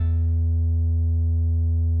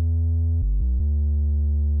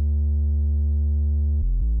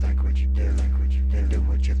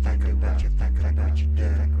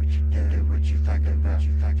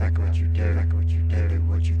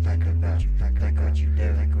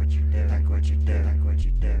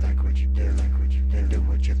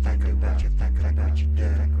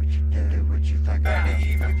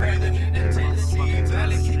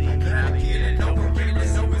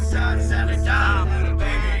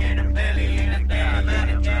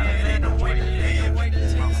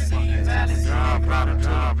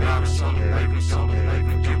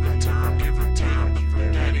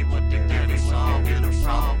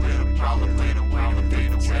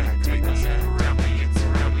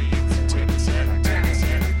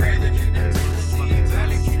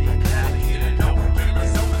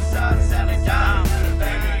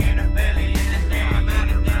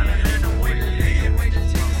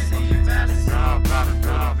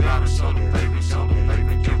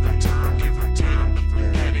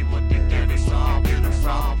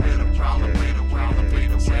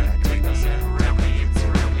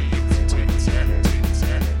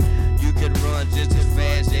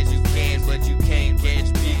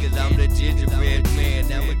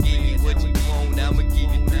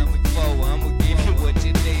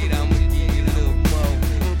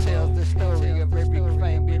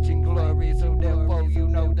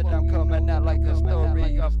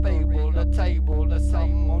a fable, a table, or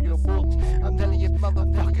something on your books. I'm telling you,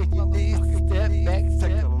 motherfucker, you need to step back,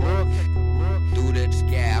 take a look. Through that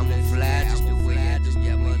sky, I'ma fly just the way I do.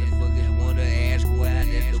 Y'all motherfuckers wanna ask why,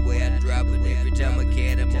 that's the way I drop it. Every time I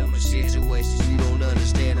can, I'm on situations you don't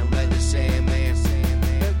understand. I'm like the Sandman.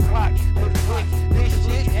 Clock, this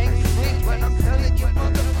shit ain't sick, but I'm telling you,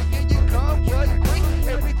 motherfucker, you come just quick.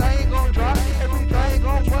 Everything gon' drop, everything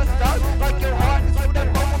gon' bust out like your heart. So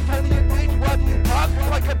that bomb, I'm telling you, bitch, what you pop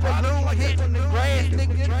like a balloon hitting the grass,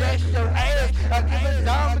 nigga, that's your ass. I give it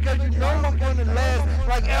down because you know I'm gonna last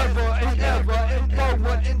like ever and ever and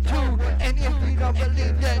forward and two. And if you don't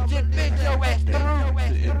believe that, just bitch your ass through.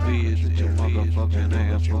 The envy is your motherfucking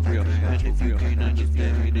ass for real. And if you can't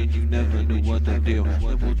understand me, then you never knew what the deal.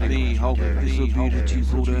 Simple thing, hope this will be the cheap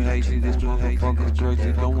food of hazy. This motherfucker's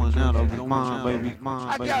crazy, going out of his mind, baby.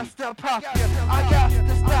 I got to pop you, I got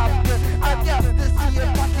to stop you, I got to see you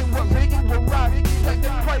fucking with me, you will rock it. Like the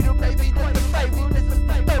cradle, baby, this is baby, this is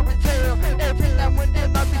fairy tale. Every now and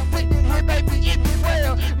then I be sitting here, baby, it's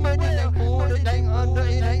well. But it ain't cool, it ain't under,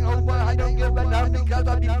 it ain't over. I don't give a damn because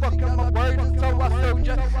I be fucking my word. And so I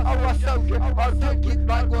soldier, I took it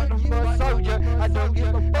like one of my soldier. I don't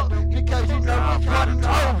give a fuck because you know it's not over.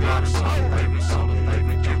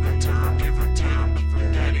 Baby, give it to him, give it to him.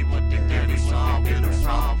 Daddy, what the daddy song, get a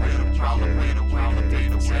song, with a problem, with a problem,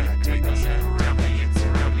 beat us at, take us at,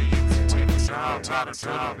 it's, take us out, try to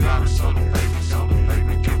tell the baby, so the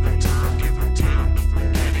baby, give it to him, give it to him.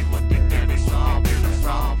 Daddy, what the daddy song, get a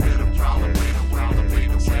song, with a problem,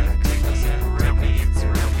 beat us at, take us at,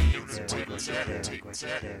 it's, take us at, take us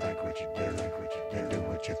at. Like what you do, like what you do, do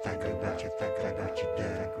what you think about, you think like what you do,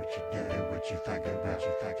 like what you do, do what you think about,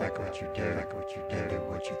 you think like what you do, like what you do, do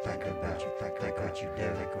what you think about, you think like what you do,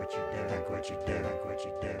 like what you do, like what you do, like what you do.